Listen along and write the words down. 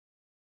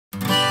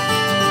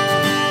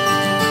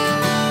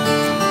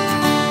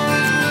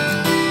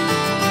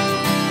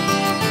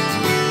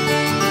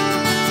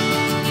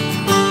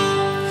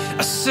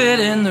sit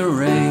in the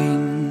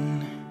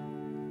rain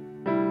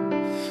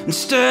and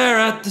stare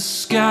at the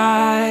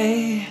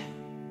sky.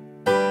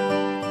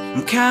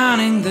 I'm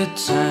counting the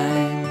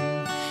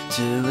time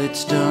till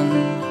it's done.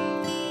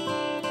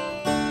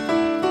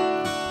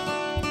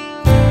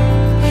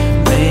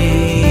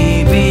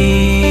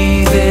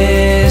 Maybe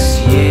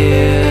this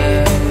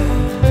year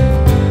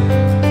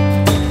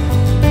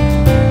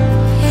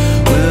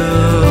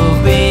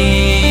will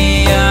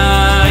be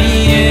a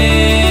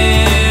year.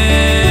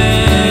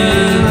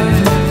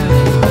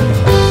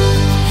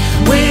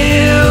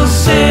 We'll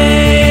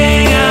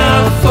sing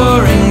out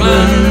for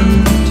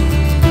England.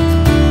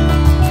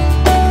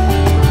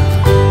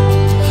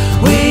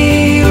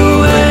 We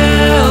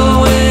will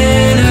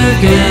win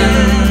again.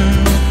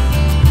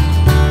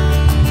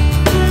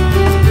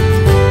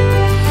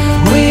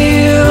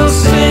 We'll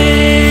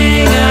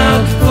sing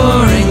out for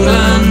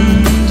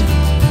England.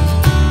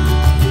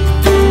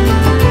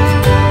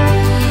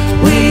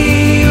 We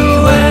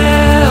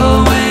will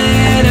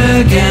win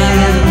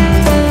again.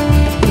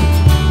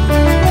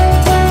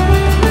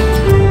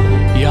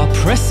 You're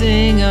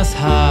pressing us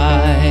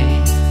high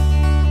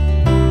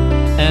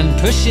and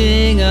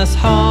pushing us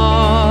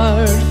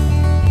hard,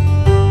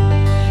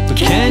 but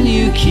can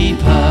you keep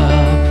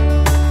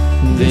up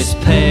this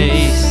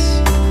pace?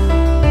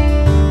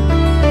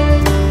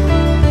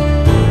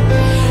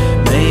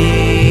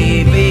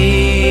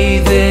 Maybe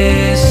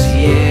this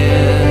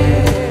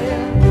year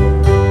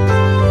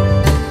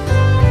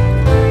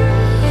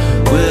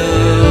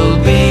will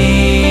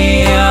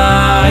be a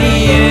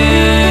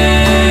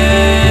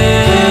year.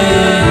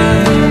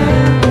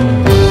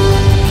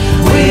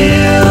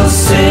 We'll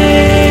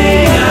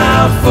sing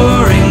out for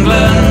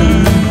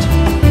England.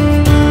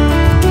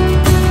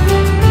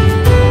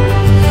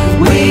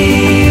 We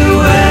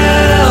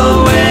will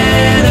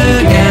win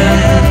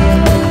again.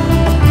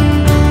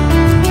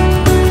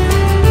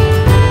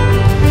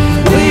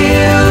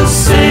 We'll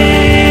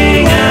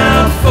sing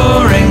out for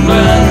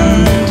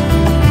England.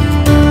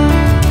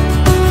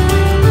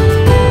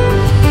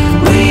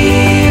 We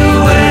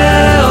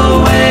will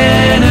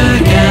win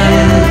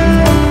again.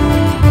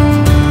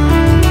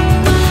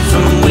 So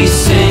we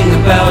sing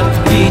about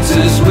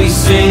Peters, we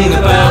sing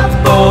about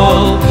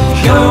Ball,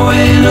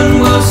 Cohen and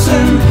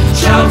Wilson,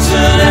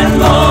 Charlton and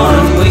more.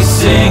 And we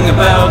sing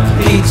about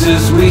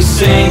Peters, we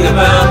sing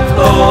about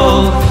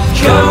Ball,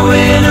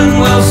 Cohen and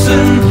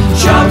Wilson,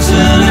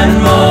 Charlton and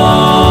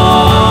more.